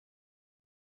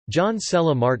John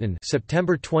Sella Martin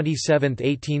 (September 27,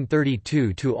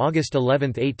 1832 to August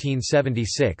 11,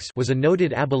 1876) was a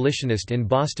noted abolitionist in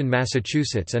Boston,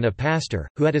 Massachusetts and a pastor,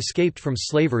 who had escaped from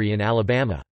slavery in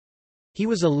Alabama. He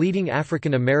was a leading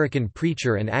African American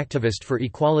preacher and activist for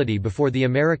equality before the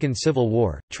American Civil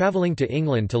War, traveling to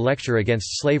England to lecture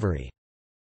against slavery.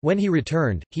 When he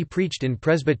returned, he preached in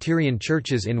Presbyterian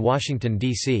churches in Washington,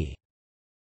 D.C.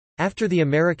 After the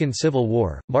American Civil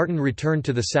War, Martin returned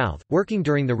to the South, working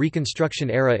during the Reconstruction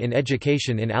era in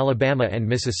education in Alabama and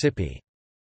Mississippi.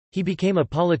 He became a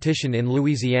politician in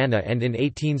Louisiana and in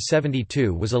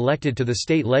 1872 was elected to the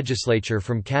state legislature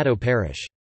from Caddo Parish.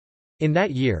 In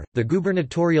that year, the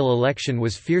gubernatorial election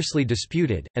was fiercely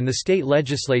disputed, and the state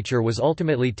legislature was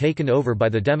ultimately taken over by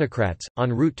the Democrats,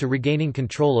 en route to regaining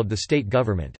control of the state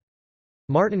government.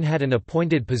 Martin had an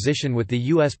appointed position with the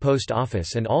U.S. Post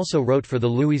Office and also wrote for the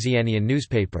Louisianian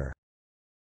newspaper.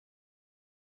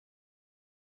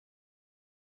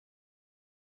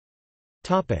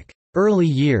 Early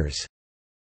years.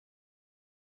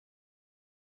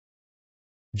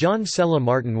 John Sella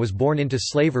Martin was born into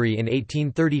slavery in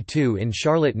 1832 in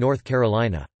Charlotte, North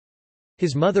Carolina.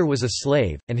 His mother was a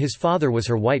slave, and his father was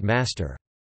her white master.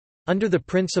 Under the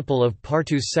principle of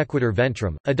partus sequitur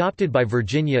ventrum, adopted by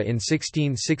Virginia in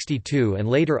 1662 and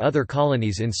later other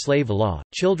colonies in slave law,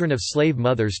 children of slave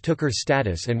mothers took her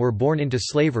status and were born into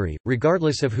slavery,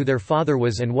 regardless of who their father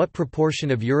was and what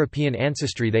proportion of European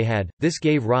ancestry they had. This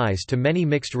gave rise to many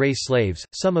mixed-race slaves,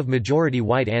 some of majority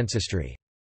white ancestry.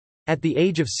 At the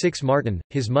age of 6, Martin,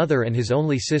 his mother and his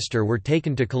only sister were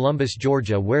taken to Columbus,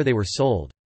 Georgia, where they were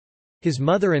sold. His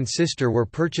mother and sister were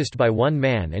purchased by one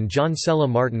man and John Sella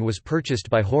Martin was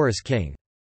purchased by Horace King.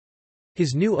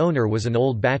 His new owner was an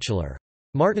old bachelor.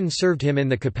 Martin served him in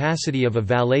the capacity of a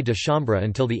valet de chambre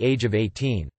until the age of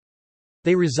 18.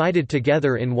 They resided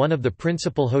together in one of the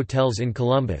principal hotels in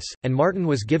Columbus, and Martin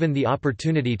was given the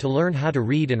opportunity to learn how to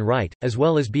read and write, as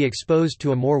well as be exposed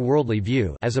to a more worldly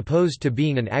view as opposed to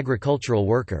being an agricultural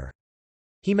worker.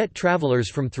 He met travelers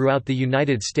from throughout the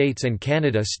United States and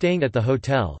Canada staying at the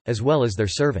hotel, as well as their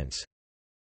servants.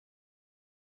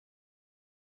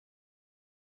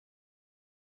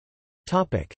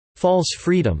 False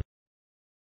freedom.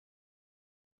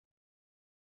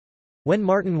 When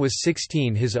Martin was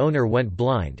 16, his owner went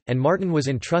blind, and Martin was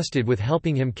entrusted with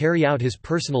helping him carry out his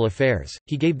personal affairs.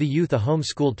 He gave the youth a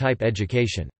home-school-type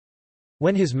education.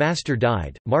 When his master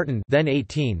died, Martin, then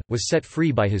 18, was set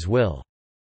free by his will.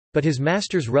 But his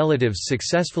master's relatives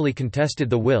successfully contested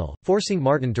the will, forcing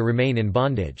Martin to remain in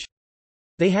bondage.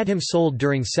 They had him sold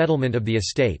during settlement of the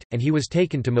estate, and he was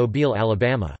taken to Mobile,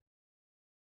 Alabama.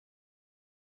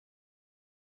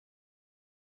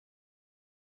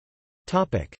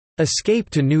 Escape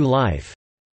to new life.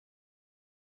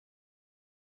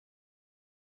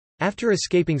 After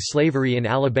escaping slavery in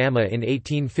Alabama in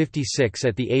 1856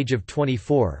 at the age of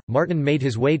 24, Martin made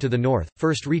his way to the north,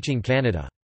 first reaching Canada.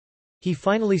 He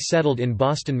finally settled in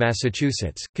Boston,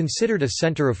 Massachusetts, considered a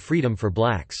center of freedom for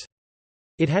blacks.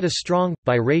 It had a strong,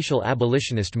 biracial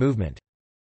abolitionist movement.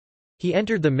 He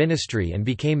entered the ministry and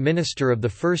became minister of the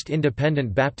First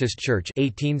Independent Baptist Church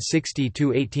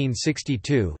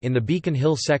 1860–1862 in the Beacon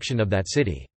Hill section of that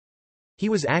city. He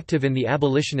was active in the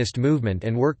abolitionist movement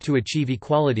and worked to achieve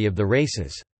equality of the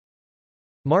races.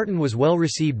 Martin was well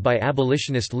received by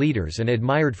abolitionist leaders and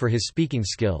admired for his speaking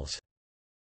skills.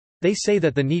 They say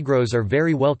that the Negroes are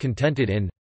very well contented in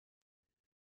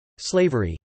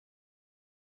slavery.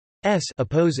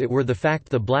 Oppose it were the fact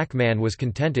the black man was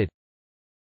contented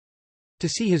to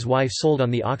see his wife sold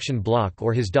on the auction block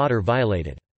or his daughter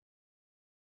violated.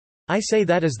 I say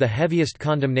that is the heaviest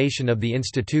condemnation of the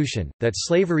institution, that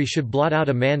slavery should blot out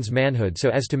a man's manhood so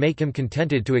as to make him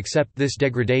contented to accept this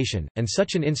degradation, and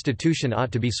such an institution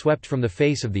ought to be swept from the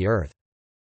face of the earth.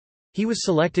 He was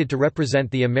selected to represent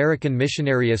the American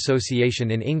Missionary Association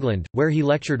in England, where he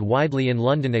lectured widely in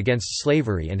London against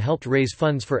slavery and helped raise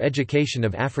funds for education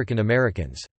of African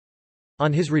Americans.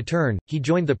 On his return, he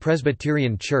joined the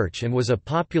Presbyterian Church and was a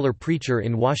popular preacher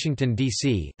in Washington,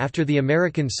 D.C. After the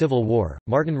American Civil War,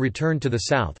 Martin returned to the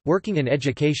South, working in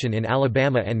education in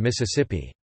Alabama and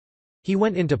Mississippi. He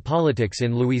went into politics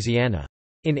in Louisiana.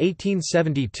 In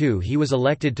 1872 he was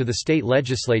elected to the state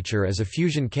legislature as a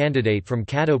fusion candidate from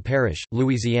Caddo Parish,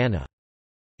 Louisiana.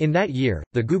 In that year,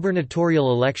 the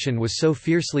gubernatorial election was so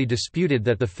fiercely disputed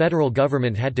that the federal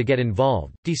government had to get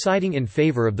involved, deciding in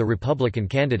favor of the Republican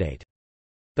candidate.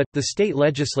 But, the state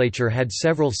legislature had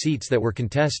several seats that were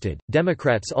contested.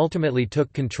 Democrats ultimately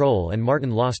took control and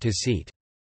Martin lost his seat.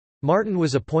 Martin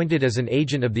was appointed as an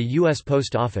agent of the U.S.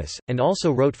 Post Office, and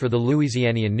also wrote for the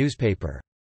Louisianian newspaper.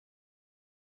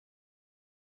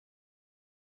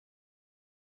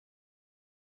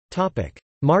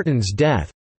 Martin's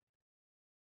death.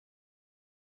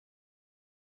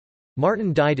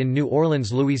 Martin died in New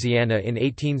Orleans, Louisiana in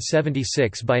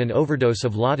 1876 by an overdose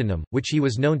of laudanum, which he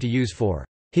was known to use for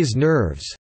his nerves.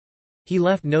 He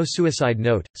left no suicide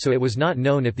note, so it was not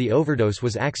known if the overdose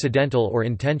was accidental or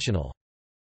intentional.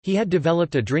 He had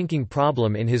developed a drinking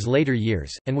problem in his later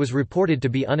years, and was reported to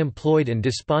be unemployed and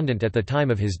despondent at the time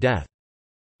of his death.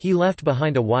 He left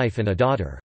behind a wife and a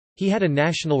daughter. He had a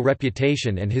national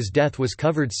reputation and his death was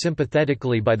covered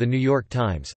sympathetically by the New York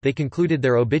Times. They concluded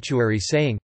their obituary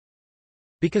saying,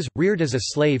 "Because, reared as a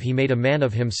slave he made a man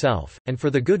of himself, and for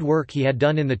the good work he had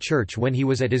done in the church when he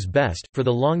was at his best, for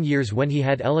the long years when he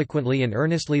had eloquently and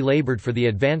earnestly labored for the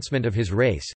advancement of his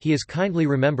race, he is kindly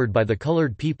remembered by the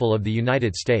colored people of the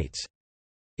United States.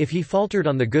 If he faltered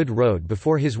on the good road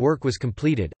before his work was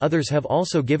completed, others have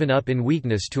also given up in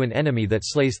weakness to an enemy that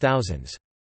slays thousands.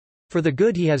 For the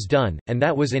good he has done, and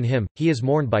that was in him, he is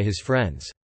mourned by his friends.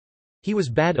 He was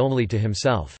bad only to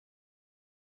himself."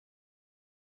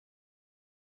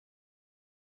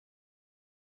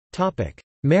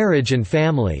 Marriage and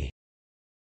family.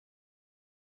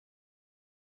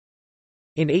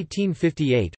 In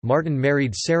 1858, Martin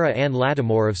married Sarah Ann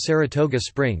Lattimore of Saratoga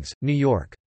Springs, New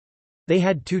York. They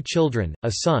had 2 children,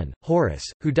 a son, Horace,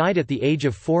 who died at the age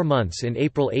of 4 months in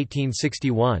April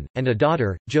 1861, and a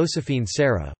daughter, Josephine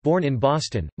Sarah, born in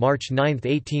Boston, March 9,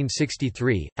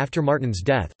 1863. After Martin's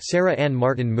death, Sarah Ann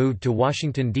Martin moved to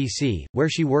Washington, D.C., where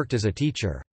she worked as a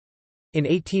teacher. In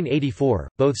 1884,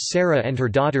 both Sarah and her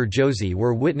daughter Josie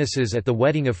were witnesses at the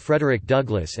wedding of Frederick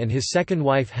Douglass and his second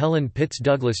wife Helen Pitts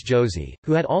Douglass Josie,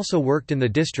 who had also worked in the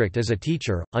district as a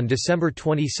teacher. On December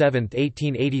 27,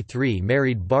 1883,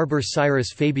 married Barber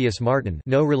Cyrus Fabius Martin,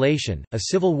 no relation, a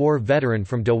Civil War veteran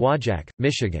from Dowagiac,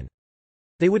 Michigan.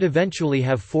 They would eventually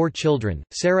have 4 children.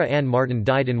 Sarah Ann Martin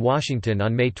died in Washington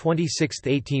on May 26,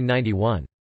 1891.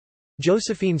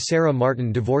 Josephine Sarah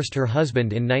Martin divorced her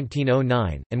husband in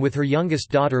 1909, and with her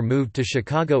youngest daughter moved to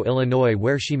Chicago, Illinois,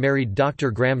 where she married Dr.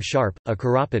 Graham Sharp, a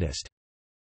chiropodist.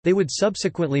 They would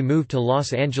subsequently move to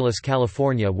Los Angeles,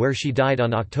 California, where she died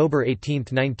on October 18,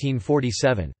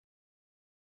 1947.